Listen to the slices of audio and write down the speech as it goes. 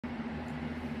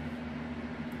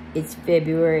It's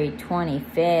February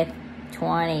 25th,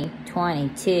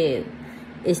 2022.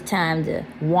 It's time to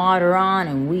water on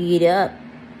and weed up.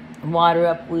 Water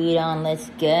up, weed on, let's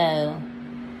go.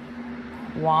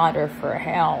 Water for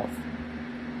health.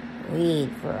 Weed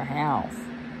for health.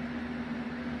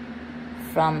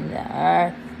 From the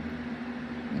earth,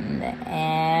 and the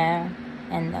air,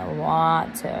 and the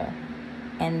water,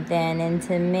 and then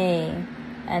into me.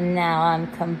 And now I'm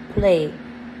complete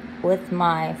with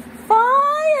my fire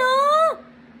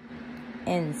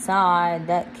inside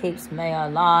that keeps me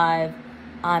alive.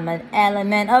 I'm an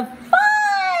element of 5.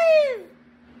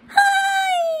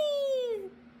 Hi!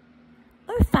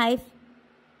 Or 5.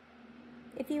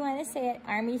 If you want to say it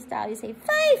army style, you say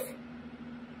 5.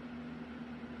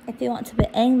 If you want to be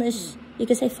English, you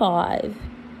can say 5.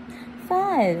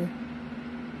 5.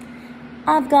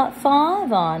 I've got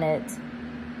 5 on it.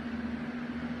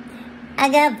 I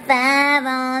got 5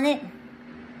 on it.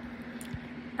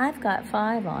 I've got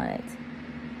 5 on it.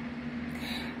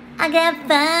 I got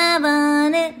 5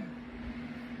 on it.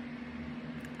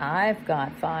 I've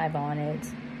got 5 on it.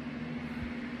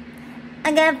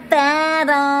 I got 5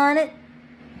 on it.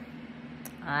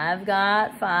 I've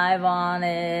got 5 on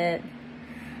it.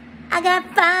 I got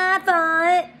 5 on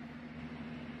it.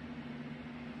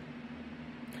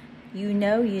 You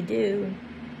know you do.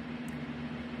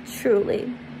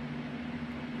 Truly.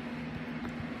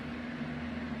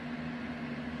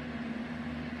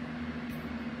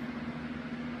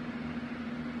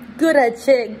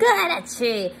 그렇지,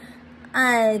 그렇지.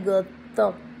 아이고,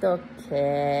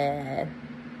 똑똑해.